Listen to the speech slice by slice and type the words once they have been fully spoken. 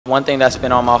One thing that's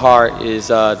been on my heart is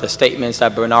the statements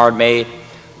that Bernard made,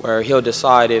 where he'll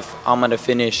decide if I'm going to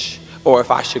finish or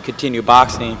if I should continue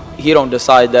boxing. He don't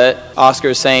decide that.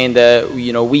 Oscar's saying that,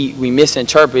 you know, we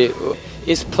misinterpret.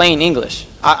 It's plain English.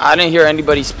 I didn't hear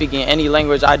anybody speaking any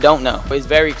language I don't know. It's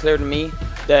very clear to me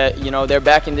that, you know, they're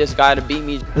backing this guy to beat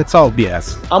me. It's all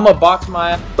BS. I'm going to box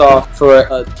my ass off for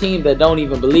a team that don't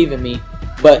even believe in me.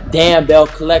 But damn, they'll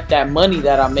collect that money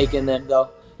that I'm making them, though.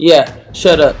 Yeah,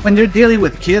 shut up. When you're dealing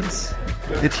with kids,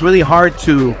 it's really hard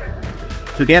to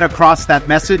get across that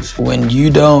message. When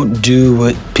you don't do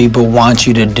what people want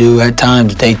you to do, at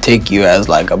times they take you as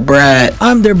like a brat.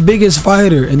 I'm their biggest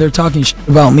fighter and they're talking shit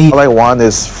about me. All I want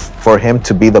is for him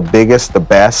to be the biggest, the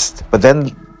best, but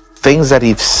then things that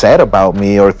he's said about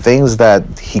me or things that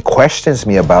he questions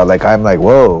me about, like I'm like,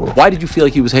 whoa. Why did you feel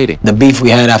like he was hating? The beef we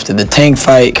had after the Tank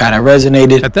fight kind of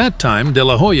resonated. At that time, De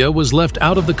La Hoya was left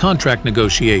out of the contract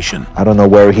negotiation. I don't know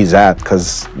where he's at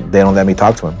because they don't let me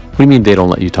talk to him. What do you mean they don't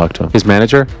let you talk to him? His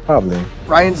manager? Probably.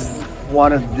 Ryan's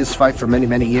wanted this fight for many,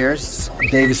 many years.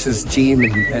 Davis's team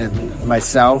and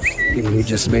myself, we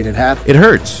just made it happen. It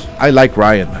hurts. I like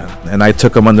Ryan, man. And I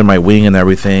took him under my wing and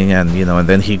everything, and you know, and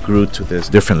then he grew to this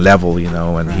different level, you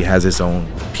know, and he has his own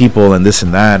people and this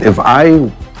and that. If I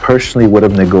personally would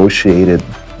have negotiated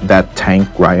that Tank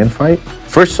Ryan fight,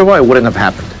 first of all, it wouldn't have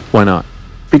happened. Why not?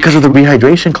 Because of the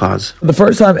rehydration clause. The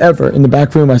first time ever in the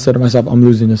back room, I said to myself, I'm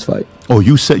losing this fight. Oh,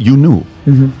 you said you knew?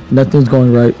 Nothing's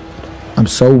going right. I'm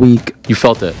so weak. You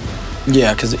felt it?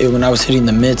 Yeah, because when I was hitting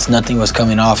the mitts, nothing was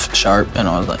coming off sharp, and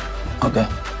I was like, okay.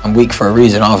 I'm weak for a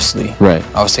reason, obviously. Right.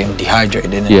 Obviously, I'm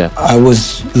dehydrated. And yeah. I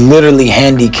was literally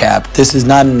handicapped. This is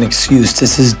not an excuse.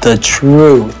 This is the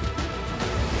truth.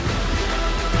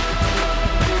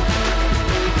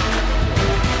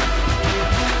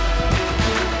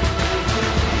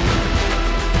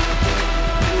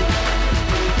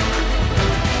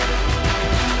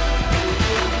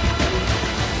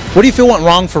 What do you feel went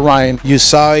wrong for Ryan? You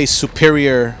saw a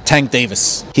superior Tank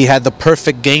Davis. He had the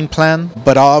perfect game plan,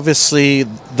 but obviously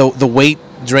the weight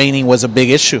draining was a big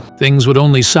issue. Things would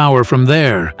only sour from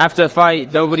there. After the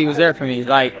fight, nobody was there for me.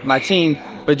 Like, my team,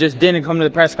 but just didn't come to the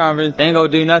press conference. They ain't gonna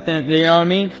do nothing, you know what I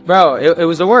mean? Bro, it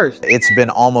was the worst. It's been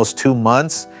almost 2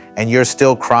 months and you're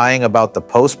still crying about the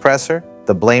post presser.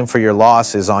 The blame for your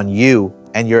loss is on you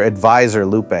and your advisor,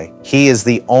 Lupe. He is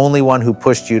the only one who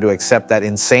pushed you to accept that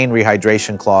insane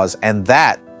rehydration clause, and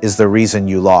that is the reason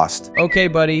you lost. Okay,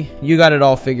 buddy, you got it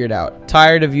all figured out.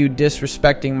 Tired of you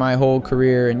disrespecting my whole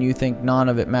career and you think none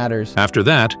of it matters. After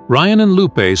that, Ryan and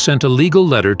Lupe sent a legal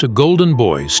letter to Golden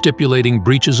Boy stipulating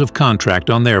breaches of contract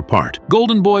on their part.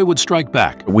 Golden Boy would strike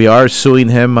back. We are suing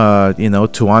him, you know,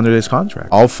 to honor this contract.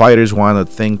 All fighters want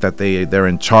to think that they're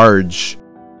in charge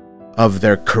of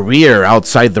their career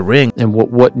outside the ring. And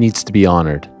what needs to be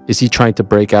honored? Is he trying to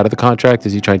break out of the contract?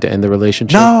 Is he trying to end the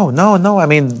relationship? No. I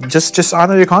mean, just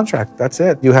honor your contract. That's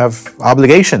it. You have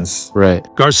obligations. Right.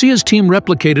 Garcia's team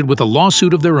replicated with a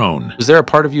lawsuit of their own. Is there a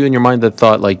part of you in your mind that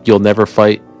thought, like, you'll never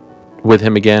fight with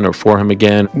him again or for him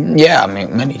again? Yeah, I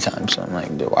mean, many times. I'm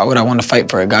like, dude, why would I want to fight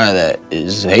for a guy that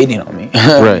is hating on me?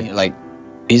 Right. Like,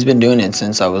 he's been doing it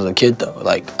since I was a kid, though.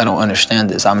 Like, I don't understand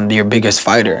this. I'm your biggest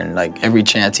fighter, and like every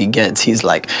chance he gets, he's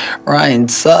like, Ryan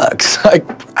sucks. Like,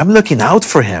 I'm looking out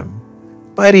for him,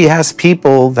 but he has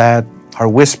people that are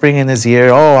whispering in his ear,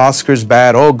 oh, Oscar's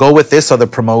bad. Oh, go with this other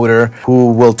promoter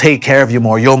who will take care of you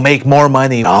more. You'll make more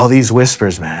money. All these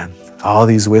whispers, man. All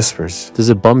these whispers. Does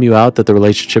it bum you out that the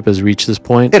relationship has reached this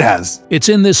point? It has. It's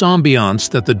in this ambiance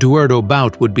that the Duerto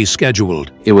bout would be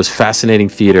scheduled. It was fascinating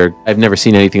theater. I've never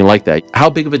seen anything like that. How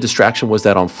big of a distraction was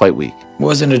that on fight week?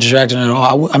 Wasn't a distraction at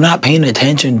all. I'm not paying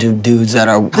attention to dudes that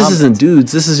are... This isn't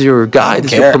dudes. This is your guy.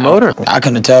 This is your promoter. I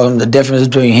couldn't tell him the difference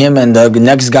between him and the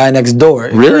next guy next door.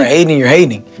 If you're hating, you're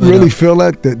hating. You really feel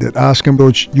that Oscar,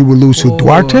 you would lose to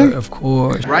Duarte? Of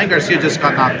course. Ryan Garcia just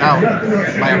got knocked out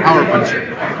by a power puncher,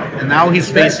 and now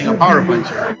he's facing a power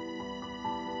puncher.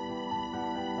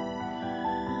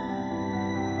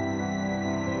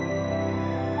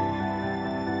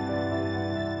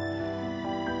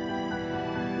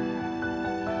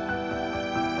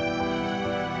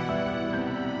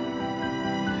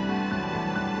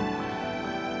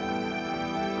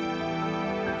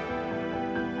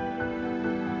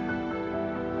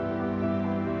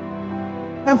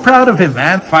 I'm proud of him,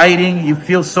 man. Fighting, you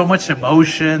feel so much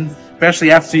emotion,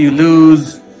 especially after you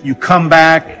lose. You come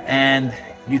back and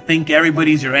you think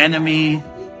everybody's your enemy,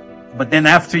 but then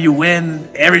after you win,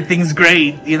 everything's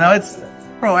great. You know,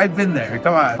 bro, I've been there.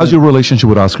 Come on. How's your relationship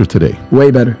with Oscar today?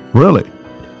 Way better. Really?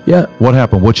 Yeah. What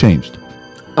happened? What changed?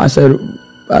 I said,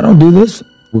 I don't do this.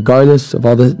 Regardless of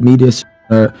all the media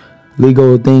or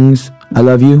legal things, I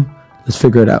love you. Let's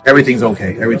figure it out. Everything's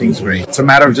okay. Everything's great. It's a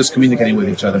matter of just communicating with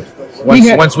each other.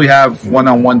 Once we have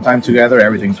one-on-one time together,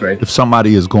 everything's great. If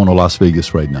somebody is going to Las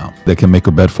Vegas right now, they can make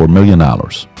a bet for $1 million.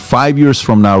 5 years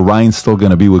from now, Ryan's still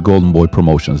going to be with Golden Boy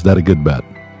Promotions. Is that a good bet?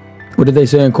 What did they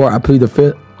say in court? I plead the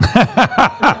fifth.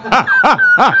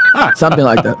 Something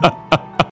like that.